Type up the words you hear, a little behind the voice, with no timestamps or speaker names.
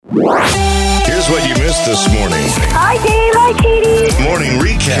Here's what you missed this morning. Hi, Dave. Hi, Katie. Morning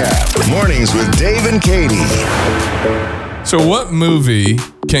recap. Mornings with Dave and Katie. So what movie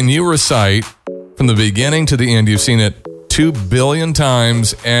can you recite from the beginning to the end? You've seen it 2 billion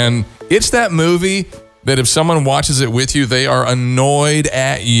times, and it's that movie that if someone watches it with you, they are annoyed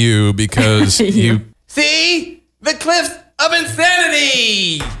at you because you... See? The Cliff of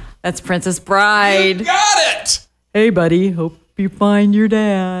Insanity! That's Princess Bride. You got it! Hey, buddy. Hope you find your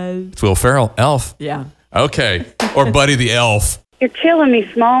dad. It's Will Ferrell, Elf. Yeah. Okay. Or Buddy the Elf. You're killing me,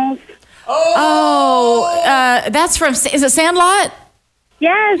 Smalls. That's from, is it Sandlot?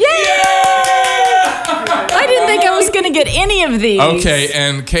 Yes. I didn't think I was going to get any of these. Okay,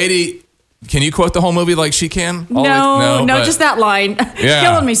 and Katie, can you quote the whole movie like she can? No, just that line. Yeah.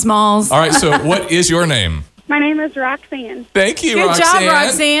 Killing me, Smalls. All right, so what is your name? My name is Roxanne. Thank you, Good Roxanne. job,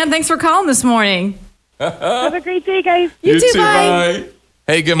 Roxanne. Thanks for calling this morning. Have a great day, guys. You too, bye.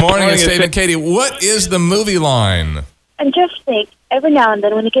 Hey, good morning. It's Dave and Katie. What is the movie line? And just think, every now and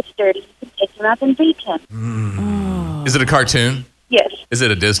then when he gets dirty, you can pick him up and beat him. Is it a cartoon? Yes. Is it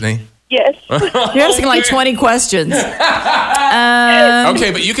a Disney? Yes. You're asking like 20 questions.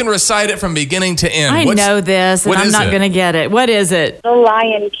 Okay, but you can recite it from beginning to end. I know this, and I'm not going to get it. What is it? The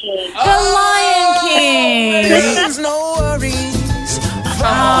Lion King. The Lion King. There's no worries.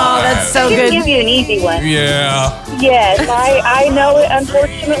 Oh, that's so I can good. give you an easy one. Yeah. Yes, I know it,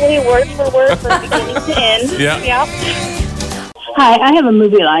 unfortunately, word for word from beginning to end. Yeah. Yep. Hi, I have a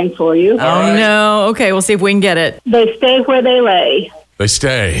movie line for you. Oh, no. Okay, we'll see if we can get it. They stay where they lay. They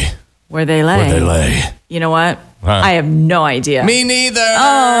stay Where they lay. where they lay. You know what? Huh. I have no idea. Me neither.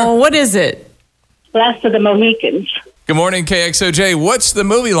 Oh, what is it? Last of the Mohicans. Good morning, KXOJ. What's the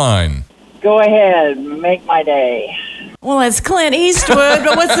movie line? Go ahead, make my day. Well, it's Clint Eastwood,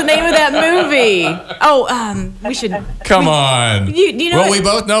 but what's the name of that movie? Oh, we should... Come on. Do you know well, what- we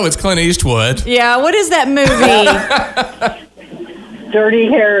both know it's Clint Eastwood. Yeah, what is that movie? Dirty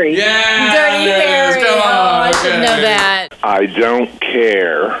Harry. Yeah. Dirty Harry. Come on. Oh, I should know that. I don't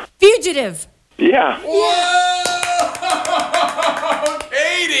care. Fugitive. Yeah. Whoa!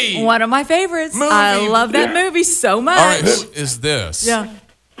 Katie. One of my favorites. Movie. I love that movie so much. All right, who is this? Yeah.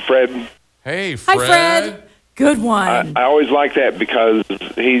 Fred, Hey, Fred. Hi, Fred. Good one. I always like that because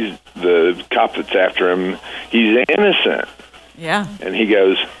he's the cop that's after him. He's innocent. Yeah. And he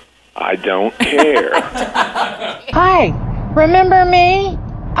goes, I don't care. Hi, remember me?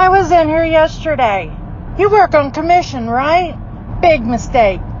 I was in here yesterday. You work on commission, right? Big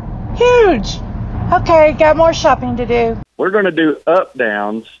mistake. Huge. Okay, got more shopping to do. We're going to do up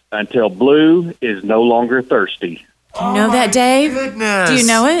downs until Blue is no longer thirsty. Do you know that, Dave? Goodness. Do you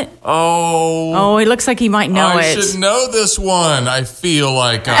know it? Oh. Oh, it looks like he might know I it. should know this one. I feel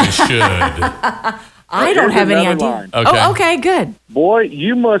like I should. I don't have any idea. Line. Okay. Oh, okay, good. Boy,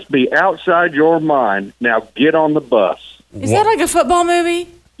 you must be outside your mind. Now get on the bus. Is that like a football movie?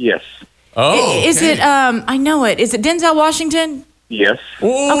 Yes. Oh. Is it? I know it. Is it Denzel Washington? Yes.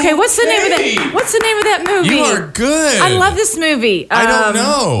 Okay, what's the name of that? What's the name of that movie? You are good. I love this movie. I don't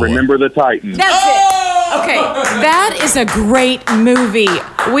know. Remember the Titans. That's it. Okay, that is a great movie.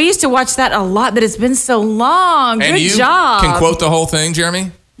 We used to watch that a lot, but it's been so long. And Good you job. can quote the whole thing,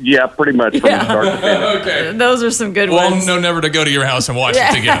 Jeremy? Yeah, pretty much from the start to finish. Okay. Those are some good Well, ones. no, never to go to your house and watch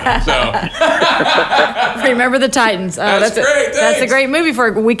it together. So Remember the Titans. Oh, That's great, That's a thanks. great movie for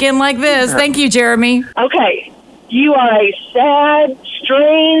a weekend like this. Thank you, Jeremy. Okay. You are a sad,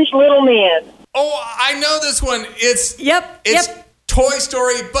 strange little man. Oh, I know this one. It's Yep. Toy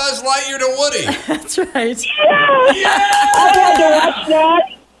Story Buzz Lightyear to Woody. That's right. I had to watch that.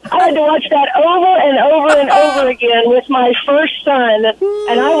 I had to watch that over and over and over again with my first son, and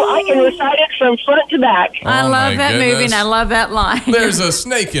I can recite it from front to back. I Oh, love my that movie, goodness. and I love that line. There's a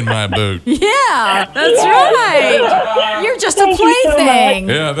snake in my boot. Yeah, that's right. You're just Thank a you so plaything.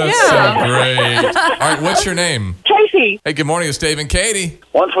 Yeah, that's so great. All right, what's your name? Tracy. Hey, good morning. It's Dave and Katie.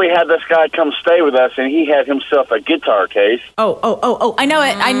 Once we had this guy come stay with us, and he had himself a guitar case. Oh, I know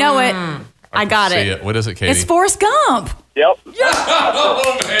it. I know it. I got See it. What is it, Katie? It's Forrest Gump. Yep.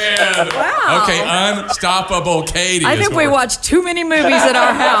 Oh, man. Wow. Okay, Unstoppable Katie. I is think what we we're- watch too many movies at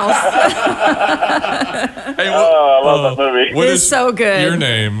our house. Hey, I love that movie. what It's is so good. your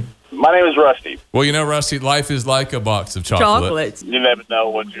name? My name is Rusty. Well, you know, Rusty, life is like a box of chocolate. Chocolates. You never know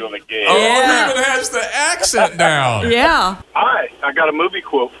what you're going to get. Oh, Yeah. he even has the accent down. Yeah. Hi, I got a movie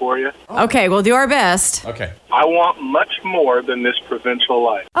quote for you. Okay, we'll do our best. Okay. I want much more than this provincial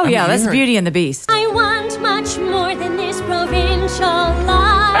life. Oh, yeah, that's you're- Beauty and the Beast. I want much more than this provincial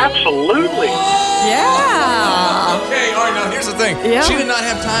life. Absolutely. Yeah. Okay, all right, now here's the thing. Yeah. She did not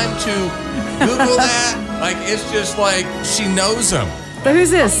have time to Google that. Like, it's just like she knows them. So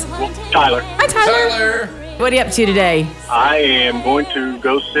who's this? Tyler. Hi, Tyler. What are you up to today? I am going to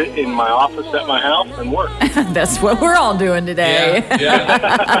go sit in my office at my house and work. That's what we're all doing today.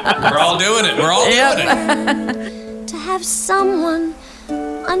 Yeah. We're all doing it. We're all doing it. To have someone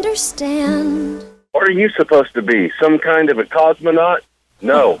understand. What are you supposed to be? Some kind of a cosmonaut?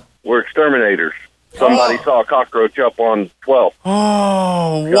 No, we're exterminators. Somebody saw a cockroach up on 12th.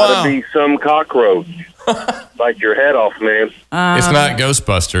 Oh, wow. Gotta be some cockroach. Bite your head off, man. It's not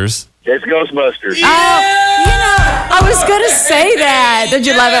Ghostbusters. It's Ghostbusters. I was going to say that. Don't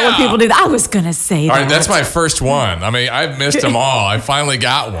you love it when people do that? I was going to say that. All right, that's my first one. I mean, I've missed them all. I finally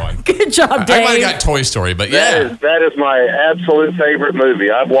got one. Good job, Dave. I might have got Toy Story, but yeah. That is my absolute favorite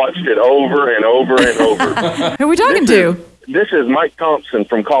movie. I've watched it over and over and over. Who are we talking to? This is Mike Thompson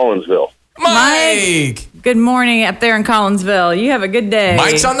from Collinsville. Mike! Good morning up there in Collinsville. You have a good day.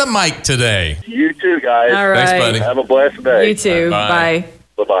 Mike's on the mic today. You too, guys. All right. Thanks, buddy. Have a blessed day. You too. Bye.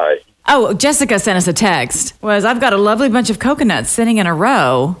 Bye-bye. Oh, Jessica sent us a text. I've got a lovely bunch of coconuts sitting in a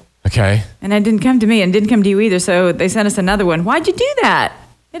row. Okay. And it didn't come to me and didn't come to you either, so they sent us another one. Why'd you do that?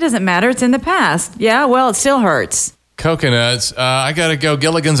 It doesn't matter. It's in the past. Yeah, well, it still hurts. Coconuts. I got to go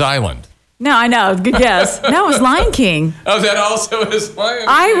Gilligan's Island. No, I know. Good guess. That was Lion King. Oh, that also is Lion King.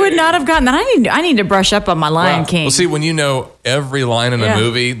 I would not have gotten that. I need to brush up on my Lion King. Well, see, when you know every line in a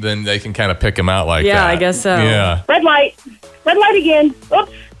movie, then they can kind of pick them out like that. Yeah, I guess so. Yeah. Red light. Red light again.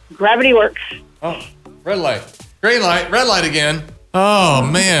 Oops. Gravity works. Oh, red light. Green light. Red light again. Oh,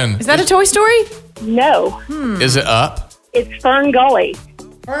 man. Is that a Toy Story? No. Is it Up? It's Fern Gully.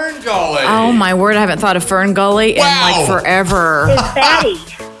 Fern Gully. Oh, my word. I haven't thought of Fern Gully in like forever. It's Fatty.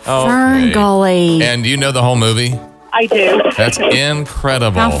 Fern Gully. And you know the whole movie? I do. That's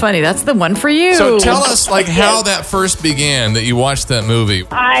incredible. How funny. That's the one for you. So tell us how that first began, that you watched that movie.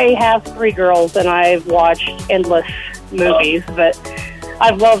 I have 3 girls, and I've watched endless movies, but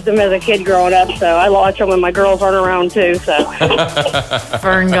I've loved them as a kid growing up, so I watch them when my girls aren't around, too. So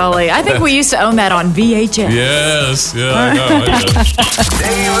Fern Gully. I think we used to own that on VHS. Yes. Yeah, I know.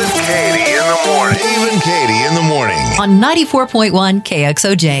 Dave and Katie in the morning. Dave and Katie in the morning. On 94.1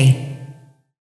 KXOJ.